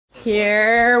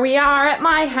Here we are at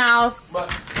my house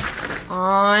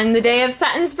on the day of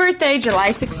Sutton's birthday, July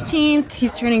 16th.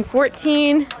 He's turning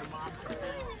 14.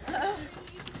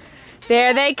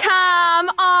 There they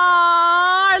come,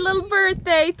 our little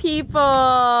birthday people.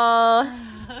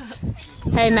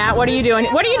 Hey Matt, what are you doing?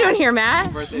 What are you doing here,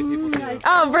 Matt? Birthday people.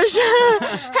 Oh,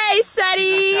 hey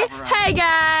Suttie. Hey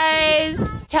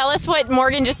guys. Tell us what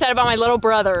Morgan just said about my little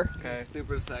brother. Okay.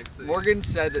 Super sexy. Morgan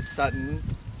said that Sutton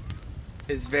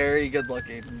is very good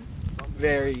looking.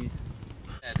 Very.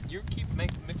 You keep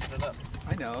mixing it up.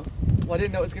 I know. Well, I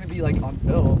didn't know it was gonna be like on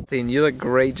film. You look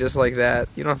great just like that.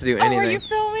 You don't have to do anything. Oh, are you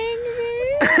filming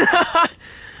me?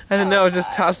 I didn't know. I was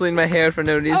just tousling my hair for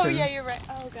no reason. Oh yeah, you're right.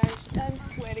 Oh gosh, I'm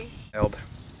sweaty.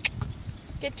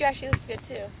 Get Josh, he looks good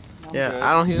too. Yeah, good.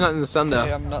 I don't. He's not in the sun though.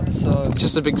 Hey, I'm not in the sun.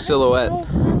 Just a big silhouette. I'm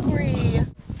so hungry.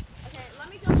 Okay, let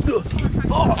me go.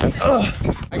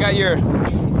 I got your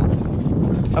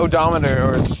odometer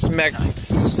or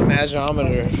smagometer.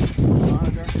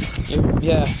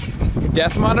 Yeah, your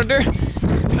death monitor. Sean,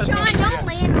 don't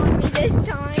land on me this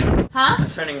time. Huh? I'm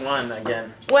turning 1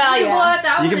 again. Well,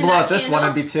 yeah. You can blow out this one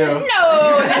and be 2.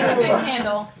 No, that's a good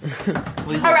candle.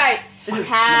 All right.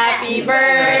 Happy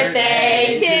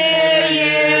birthday to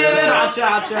you. Cha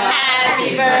cha cha. Happy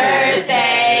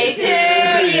birthday to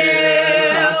you.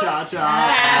 Cha cha cha.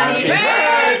 Happy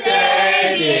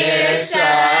birthday, dear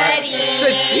Sutteen.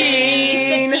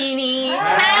 Sutteen.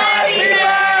 Happy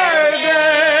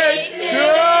birthday to you.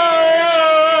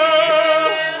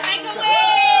 Make a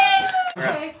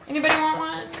wish. Anybody want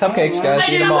one? Cupcakes, guys.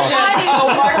 Eat them all. Oh,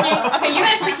 Marky. Okay, you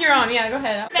guys pick your own. Yeah, go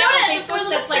ahead.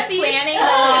 That's like planning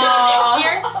Aww. next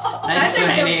year. Thanks,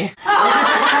 Shiny. Yeah,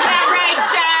 right,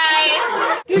 Shy.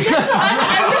 Dude, that's so awesome.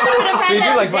 I wish we would have So you had do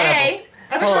that like today.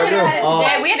 I wish we would have had it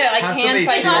today. We had to like hand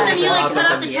slice It's awesome. You like it. cut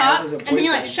off the top and then you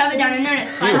like shove it down in there and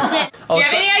it slices it. Do you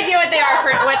have any idea what they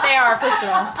are? First of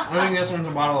all. I think this one's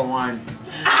a bottle of wine.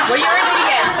 Well, you're ready to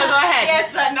get, so go ahead. Yes,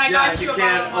 I got You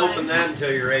can't open that until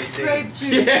you're 18. Grape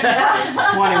juice.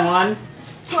 21.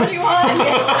 21.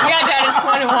 Yeah, Dad, it's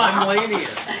 21.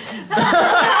 Lenient.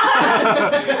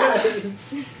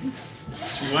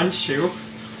 Just one shoe.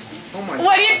 Oh my.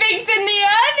 What do you think's in the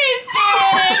other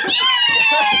thing?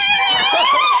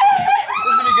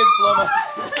 This would be good slow-mo.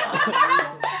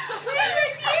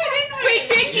 We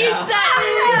tricked you,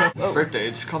 Sutton. It's birthday.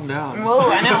 Just calm down. Whoa,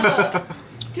 I know.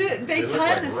 Do they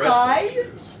tie the side?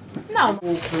 No.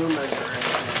 But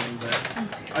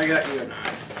I got you a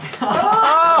knife.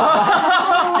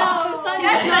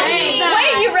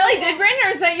 Wait, you really did, Brandon, or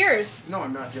is that yours? No,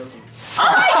 I'm not joking. Oh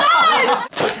my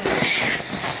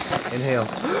god! Inhale.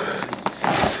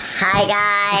 Hi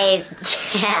guys!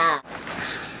 Yeah.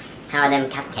 How are them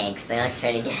cupcakes? They look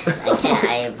pretty good.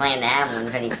 I plan to have one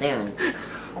pretty soon.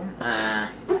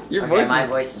 Your Okay, voice my is...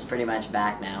 voice is pretty much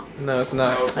back now. No, it's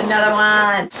not. Another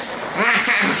one.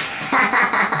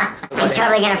 I'm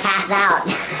totally gonna pass out.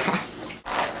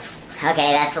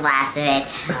 Okay, that's the last of it.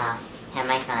 Have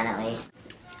my fun at least.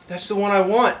 That's the one I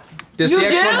want. This You the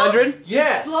X100?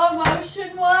 Yes. Slow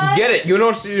motion one. Get it. You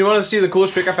want to see the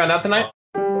coolest trick I found out tonight?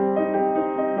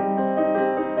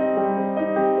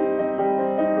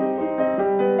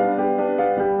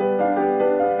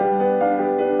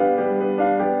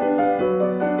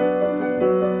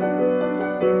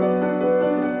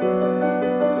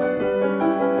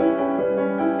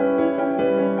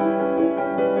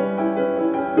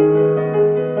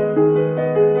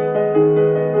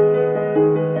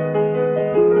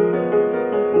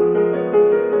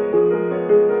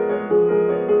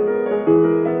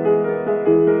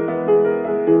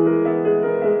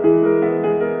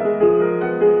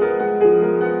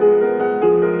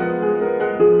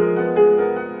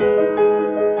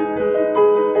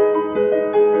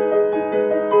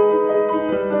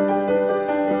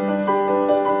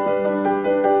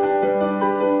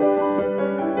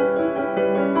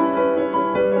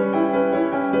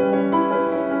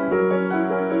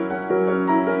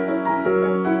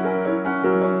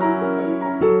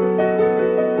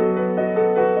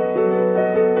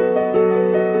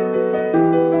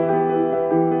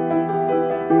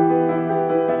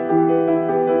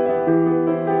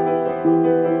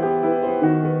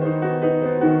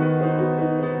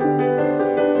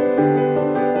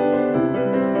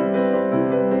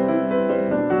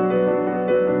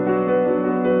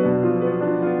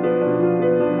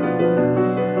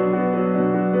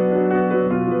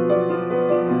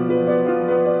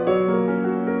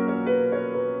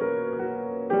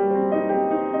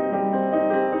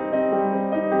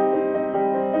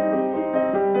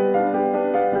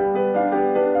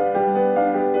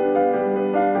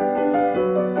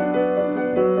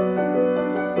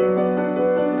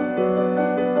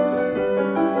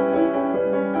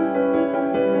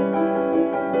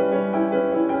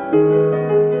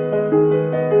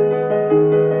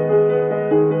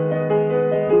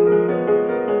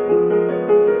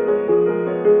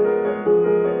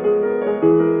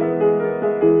 Bye.